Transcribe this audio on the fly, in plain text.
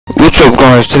What's up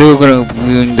guys, today we're going to be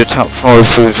reviewing the top 5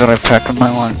 foods that I pack in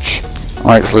my lunch.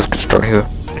 Alright, so let's get started here.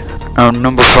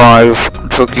 Number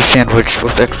 5, turkey sandwich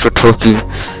with extra turkey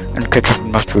and ketchup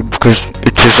and mustard because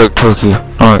it tastes like turkey.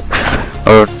 Alright,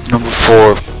 number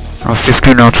 4, a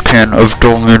 15-ounce can of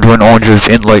dual mandarin oranges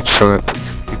in light syrup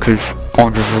because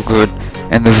oranges are good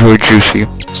and they're very juicy.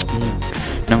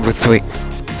 Number 3,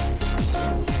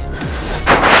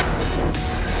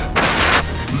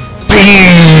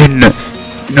 bean!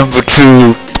 Number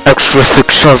 2, extra thick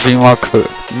serving marker,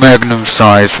 magnum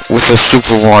size with a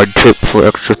super wide tip for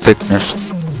extra thickness.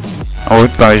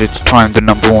 Alright guys, it's time the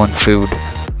number 1 food.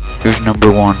 Here's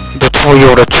number 1. The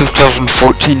Toyota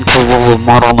 2014 Corolla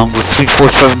model number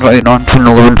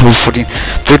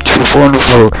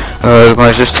 3478910111214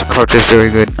 guys, this car is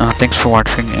very good. Thanks for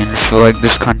watching, and if you like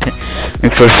this content,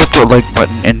 make sure to hit the like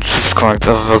button and subscribe.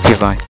 Okay, bye.